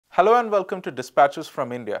Hello and welcome to Dispatches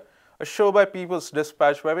from India, a show by People's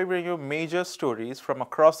Dispatch where we bring you major stories from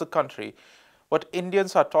across the country, what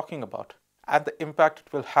Indians are talking about, and the impact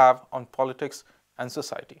it will have on politics and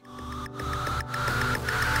society.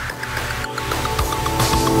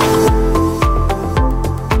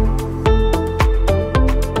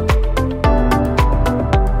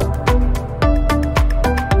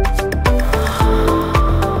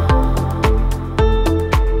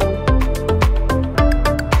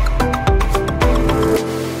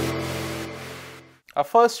 Our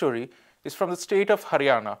first story is from the state of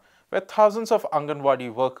Haryana, where thousands of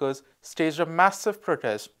Anganwadi workers staged a massive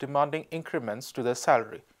protest demanding increments to their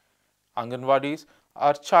salary. Anganwadis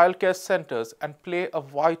are childcare centers and play a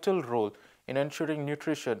vital role in ensuring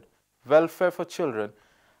nutrition, welfare for children,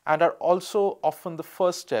 and are also often the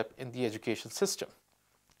first step in the education system.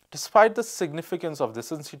 Despite the significance of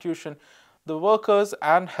this institution, the workers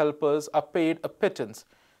and helpers are paid a pittance.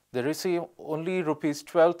 They receive only rupees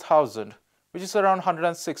 12,000, which is around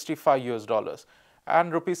 $165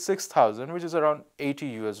 and rupees 6,000, which is around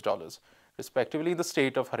 $80 respectively in the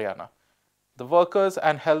state of Haryana. The workers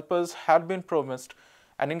and helpers had been promised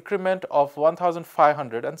an increment of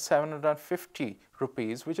 1,500 and 750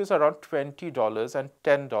 rupees, which is around $20 and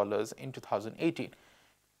 $10 in 2018.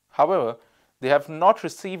 However, they have not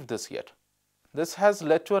received this yet. This has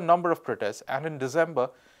led to a number of protests, and in December,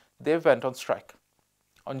 they went on strike.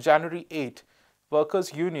 On January 8,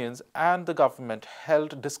 workers' unions and the government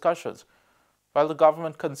held discussions. While the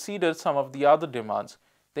government conceded some of the other demands,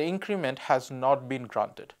 the increment has not been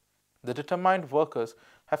granted. The determined workers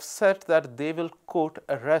have said that they will, quote,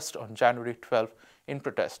 arrest on January 12 in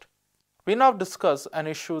protest. We now discuss an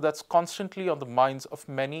issue that's constantly on the minds of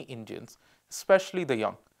many Indians, especially the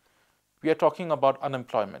young. We are talking about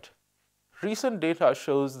unemployment. Recent data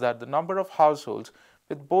shows that the number of households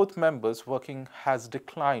with both members working has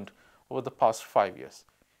declined over the past 5 years.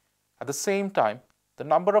 At the same time, the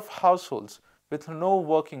number of households with no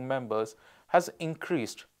working members has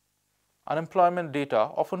increased. Unemployment data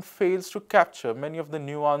often fails to capture many of the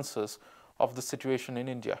nuances of the situation in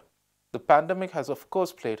India. The pandemic has of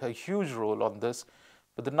course played a huge role on this,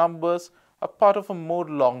 but the numbers are part of a more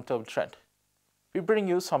long-term trend. We bring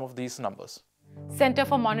you some of these numbers. Centre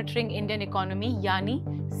for monitoring Indian economy यानी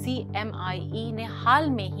CMIE ने हाल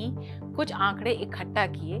में ही कुछ आंकड़े इकट्ठा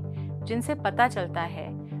किए जिनसे पता चलता है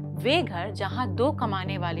वे घर जहां 2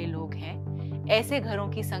 कमाने वाले लोग हैं, ऐसे घरों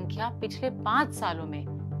की संख्या पिछले 5 सालों में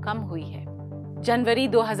कम हुई है। जनवरी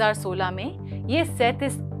 2016 में ये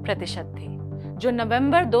 37% थे, जो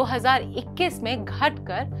नवंबर 2021 में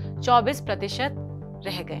घटकर 24%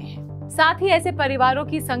 रह गए हैं। साथ ही ऐसे परिवारों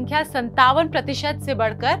की संख्या 57% से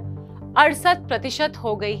बढ़कर 68%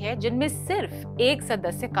 हो गई है, जिनमें सिर्फ एक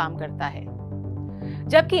सदस्य काम करता है।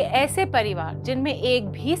 जबकि ऐसे परिवार जिनमें एक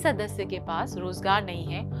भी सदस्य के पास रोजगार नहीं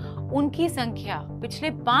है, उनकी संख्या पिछले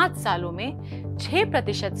 5 सालों में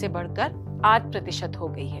 6% से बढ़कर 8% हो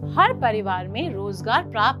गई है। हर परिवार में रोजगार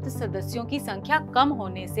प्राप्त सदस्यों की संख्या कम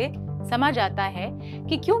होने से समझ आता है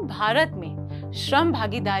कि क्यों भारत में श्रम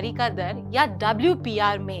भागीदारी का दर या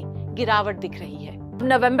WPR में गिरावट दिख रही है।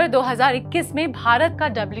 नवंबर 2021 में भारत का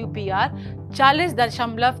WPR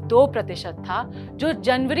 40.2% था, जो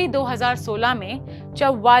जनवरी 2016 में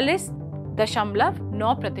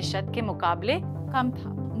 44.9% के मुकाबले कम था।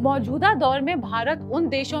 मौजूदा दौर में भारत उन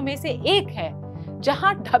देशों में से एक है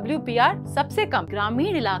जहां WPR सबसे कम।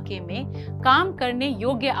 ग्रामीण इलाके में काम करने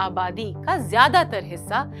योग्य आबादी का ज्यादातर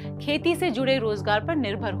हिस्सा खेती से जुड़े रोजगार पर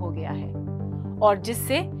निर्भर हो गया है और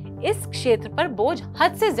जिससे इस क्षेत्र पर बोझ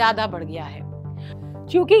हद से ज्यादा बढ़ गया है।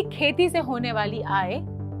 क्योंकि खेती से होने वाली आय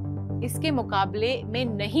इसके मुकाबले में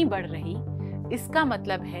नहीं बढ़ रही, इसका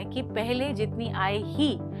मतलब है कि पहले जितनी आय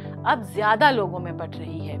ही अब ज्यादा लोगों में बट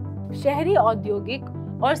रही है। शहरी औद्योगिक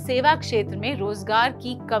और सेवा क्षेत्र में रोजगार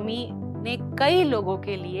की कमी ने कई लोगों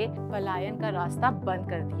के लिए पलायन का रास्ता बंद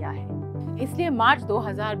कर दिया है। इसलिए मार्च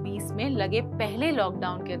 2020 में लगे पहले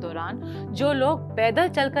लॉकडाउन के दौरान जो लोग पैदल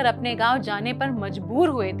चलकर अपने गांव जाने पर मजबूर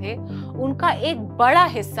हुए थे, उनका एक बड़ा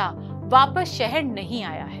हिस्सा वापस शहर नहीं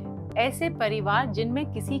आया है। ऐसे परिवार जिनमें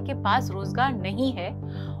किसी के पास रोजगार नहीं है,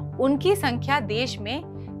 उनकी संख्या देश में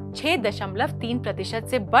 6.3%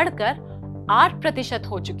 से बढ़कर 8%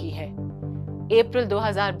 हो चुकी है। अप्रैल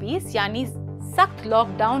 2020 यानी सख्त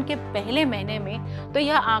लॉकडाउन के पहले महीने में तो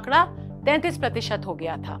यह आंकड़ा 33% हो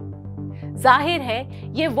गया था। जाहिर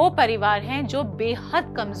है ये वो परिवार हैं जो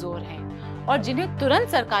बेहद कमजोर हैं और जिन्हें तुरंत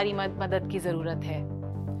सरकारी मदद की जरूरत है।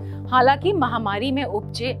 हालांकि महामारी में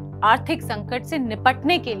उपजे आर्थिक संकट से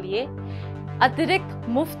निपटने के लिए अतिरिक्त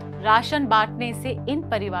मुफ्त राशन बांटने से इन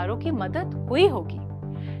परिवारों की मदद हुई होगी,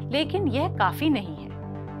 लेकिन यह काफी नहीं है।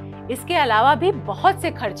 इसके अलावा भी बहुत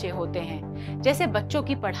से खर्चे होते हैं, जैसे बच्चों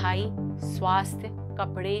की पढ़ाई, स्वास्थ्य,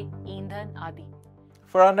 कपड़े, ईंधन आदि।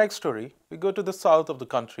 For our next story, we go to the south of the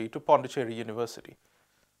country to Pondicherry University.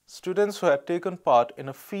 Students who had taken part in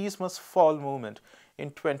a fees must fall movement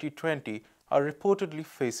in 2020 are reportedly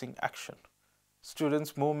facing action.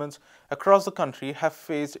 Students' movements across the country have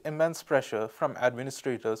faced immense pressure from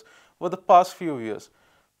administrators over the past few years,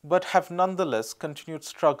 but have nonetheless continued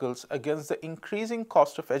struggles against the increasing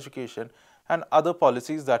cost of education and other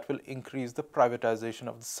policies that will increase the privatization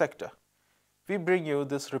of the sector. We bring you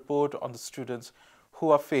this report on the students who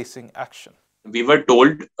are facing action. We were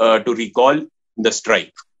told to recall the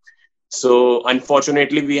strike. So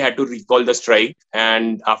unfortunately, we had to recall the strike,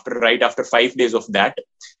 and right after 5 days of that,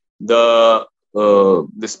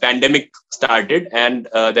 this pandemic started, and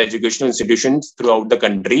the educational institutions throughout the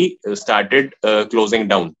country started closing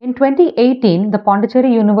down. In 2018, the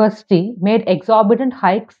Pondicherry University made exorbitant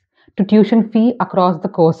hikes to tuition fee across the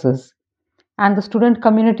courses, and the student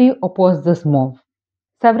community opposed this move.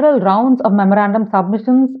 Several rounds of memorandum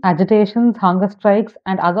submissions, agitations, hunger strikes,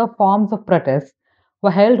 and other forms of protest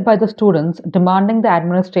were held by the students demanding the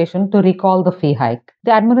administration to recall the fee hike.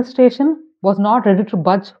 The administration was not ready to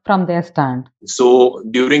budge from their stand. So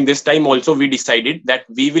during this time also, we decided that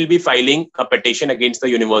we will be filing a petition against the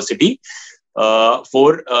university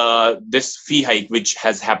for this fee hike which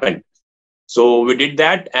has happened. So we did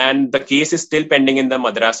that, and the case is still pending in the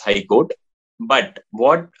Madras High Court. But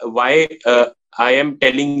why I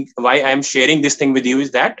am sharing this thing with you is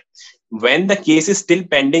that when the case is still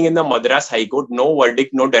pending in the Madras High Court, no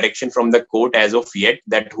verdict, no direction from the court as of yet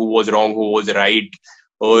that who was wrong, who was right,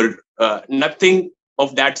 or nothing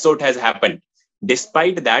of that sort has happened.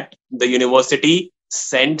 Despite that, the university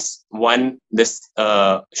sends this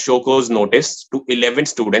show cause notice to 11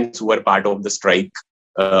 students who were part of the strike,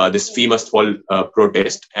 this fee must fall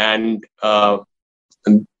protest, and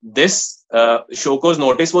this show cause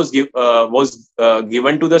notice was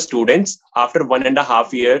given to the students after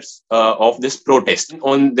 1.5 years of this protest.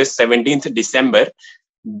 On this 17th December,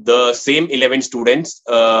 the same 11 students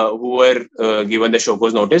who were given the show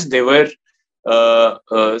cause notice, they were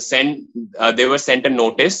sent a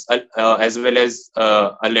notice as well as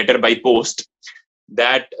a letter by post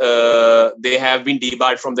that they have been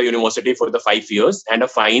debarred from the university for the 5 years, and a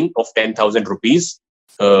fine of 10,000 rupees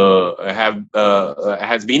has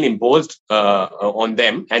been imposed on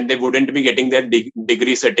them, and they wouldn't be getting their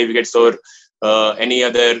degree certificates or any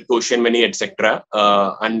other tuition money, etc.,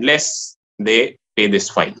 unless they pay this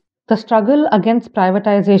fine. The struggle against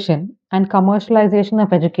privatization and commercialization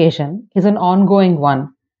of education is an ongoing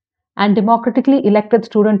one, and democratically elected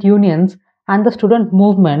student unions and the student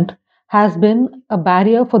movement has been a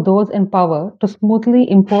barrier for those in power to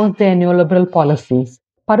smoothly impose their neoliberal policies.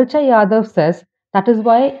 Parichay Yadav says that is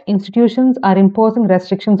why institutions are imposing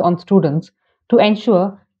restrictions on students to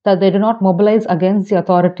ensure that they do not mobilize against the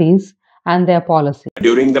authorities and their policies.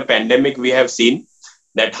 During the pandemic, we have seen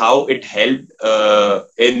that how it helped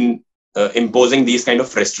in imposing these kind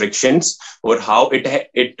of restrictions, or how it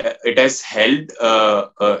has helped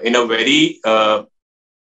in a very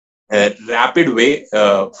rapid way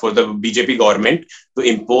for the BJP government to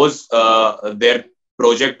impose their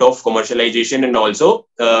project of commercialization and also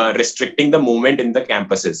restricting the movement in the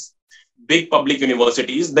campuses. Big public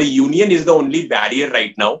universities, the union is the only barrier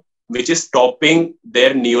right now which is stopping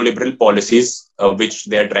their neoliberal policies which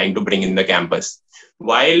they are trying to bring in the campus.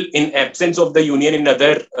 While in absence of the union in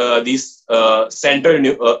other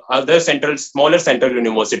smaller central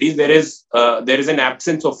universities, there is an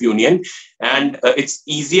absence of union, and it's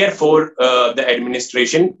easier for the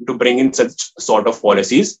administration to bring in such sort of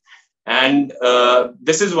policies. And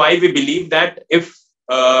this is why we believe that if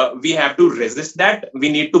we have to resist that, we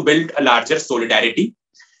need to build a larger solidarity,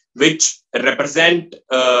 which represent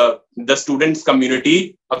the students'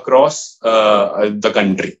 community across the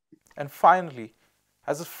country. And finally,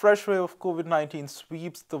 as a fresh wave of COVID-19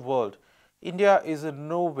 sweeps the world, India is in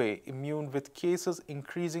no way immune, with cases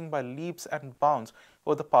increasing by leaps and bounds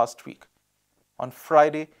over the past week. On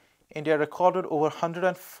Friday, India recorded over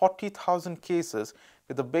 140,000 cases,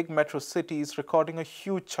 with the big metro cities recording a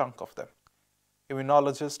huge chunk of them.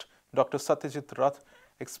 Immunologist Dr. Satyajit Rath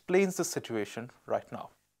explains the situation right now.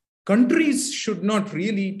 Countries should not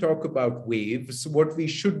really talk about waves. What we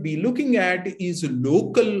should be looking at is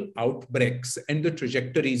local outbreaks and the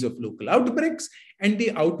trajectories of local outbreaks and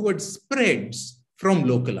the outward spreads from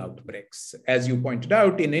local outbreaks. As you pointed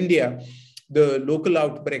out, in India, the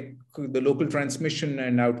local transmission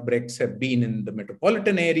and outbreaks have been in the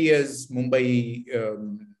metropolitan areas, Mumbai,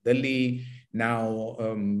 Delhi, now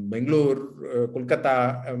Bangalore,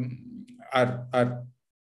 Kolkata are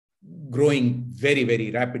growing very,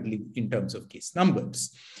 very rapidly in terms of case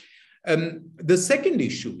numbers. The second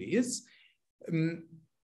issue is,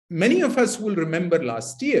 many of us will remember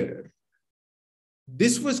last year,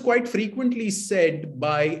 this was quite frequently said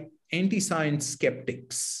by anti-science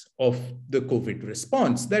skeptics of the COVID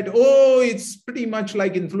response, that, oh, it's pretty much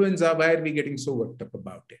like influenza, why are we getting so worked up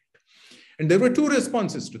about it? And there were two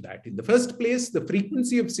responses to that. In the first place, the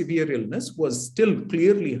frequency of severe illness was still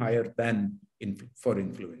clearly higher than for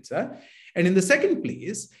influenza. And in the second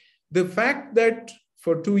place, the fact that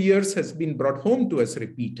for 2 years has been brought home to us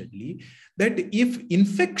repeatedly, that if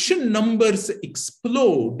infection numbers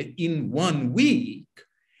explode in 1 week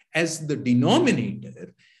as the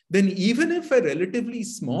denominator, then even if a relatively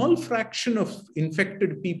small fraction of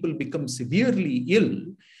infected people become severely ill,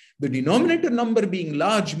 the denominator number being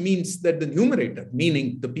large means that the numerator,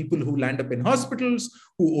 meaning the people who land up in hospitals,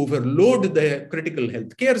 who overload the critical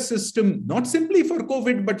healthcare system, not simply for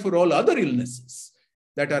COVID, but for all other illnesses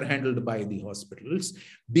that are handled by the hospitals,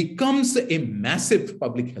 becomes a massive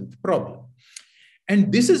public health problem.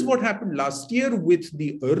 And this is what happened last year with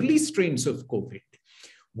the early strains of COVID.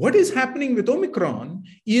 What is happening with Omicron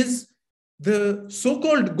is the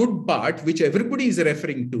so-called good part, which everybody is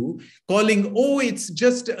referring to, calling, oh, it's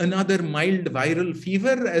just another mild viral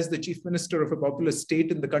fever, as the chief minister of a populous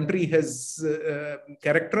state in the country has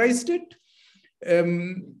characterized it.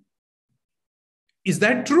 Is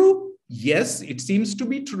that true? Yes, it seems to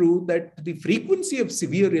be true that the frequency of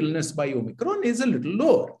severe illness by Omicron is a little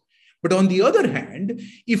lower. But on the other hand,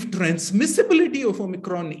 if transmissibility of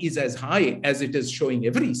Omicron is as high as it is showing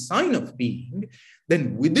every sign of being,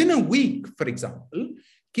 then within a week, for example,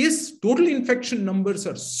 total infection numbers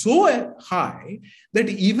are so high that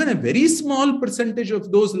even a very small percentage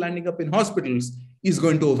of those landing up in hospitals is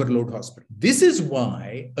going to overload hospitals. This is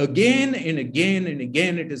why again and again and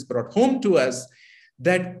again it is brought home to us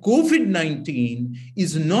that COVID-19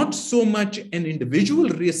 is not so much an individual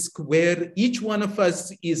risk where each one of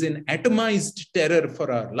us is in atomized terror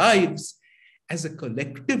for our lives, as a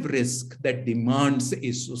collective risk that demands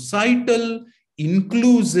a societal,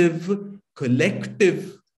 inclusive,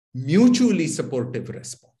 collective, mutually supportive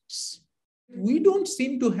response. We don't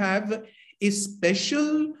seem to have a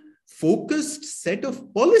special focused set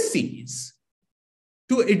of policies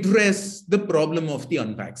to address the problem of the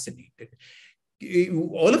unvaccinated.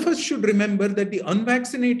 All of us should remember that the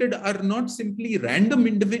unvaccinated are not simply random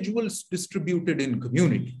individuals distributed in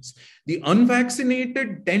communities. The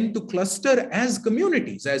unvaccinated tend to cluster as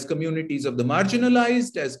communities of the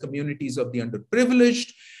marginalized, as communities of the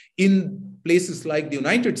underprivileged. In places like the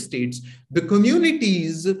United States, the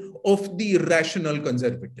communities of the irrational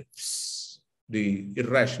conservatives, the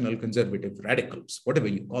irrational conservative radicals, whatever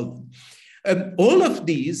you call them. All of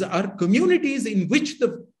these are communities in which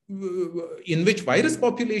virus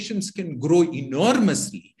populations can grow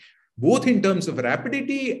enormously, both in terms of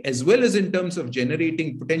rapidity as well as in terms of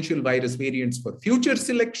generating potential virus variants for future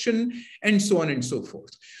selection, and so on and so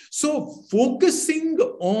forth. So focusing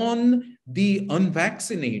on the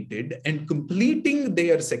unvaccinated and completing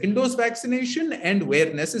their second dose vaccination, and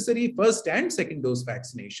where necessary, first and second dose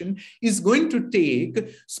vaccination, is going to take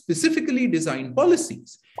specifically designed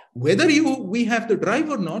policies. Whether we have the drive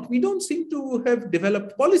or not, we don't seem to have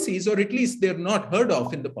developed policies, or at least they're not heard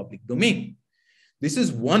of in the public domain. This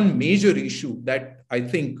is one major issue that I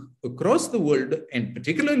think across the world, and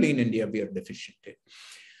particularly in India, we are deficient in.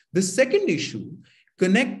 The second issue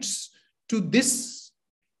connects to this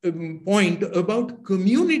point about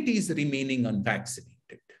communities remaining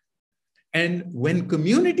unvaccinated. And when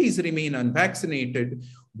communities remain unvaccinated,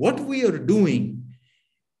 what we are doing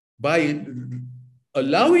by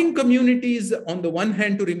allowing communities on the one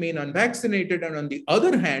hand to remain unvaccinated, and on the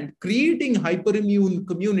other hand, creating hyperimmune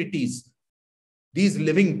communities, these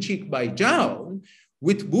living cheek by jowl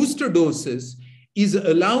with booster doses, is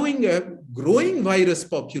allowing a growing virus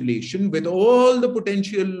population with all the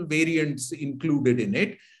potential variants included in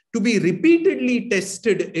it to be repeatedly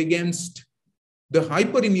tested against the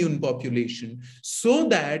hyperimmune population, so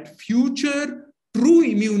that future true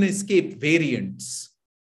immune escape variants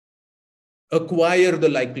acquire the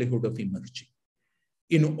likelihood of emerging.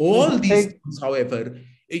 In all these terms, however,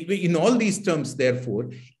 therefore,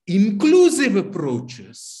 inclusive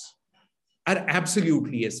approaches are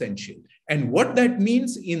absolutely essential. And what that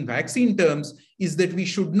means in vaccine terms is that we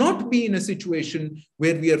should not be in a situation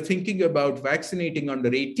where we are thinking about vaccinating under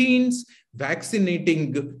 18s,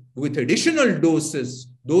 vaccinating with additional doses,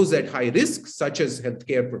 those at high risk, such as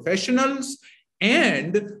healthcare professionals,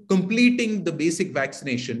 and completing the basic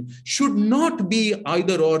vaccination should not be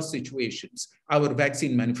either-or situations. Our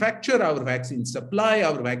vaccine manufacture, our vaccine supply,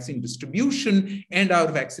 our vaccine distribution, and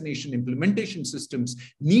our vaccination implementation systems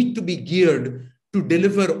need to be geared to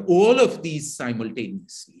deliver all of these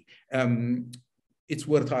simultaneously. It's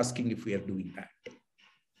worth asking if we are doing that.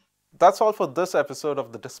 That's all for this episode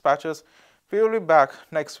of The Dispatches. We will be back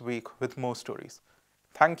next week with more stories.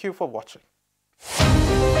 Thank you for watching.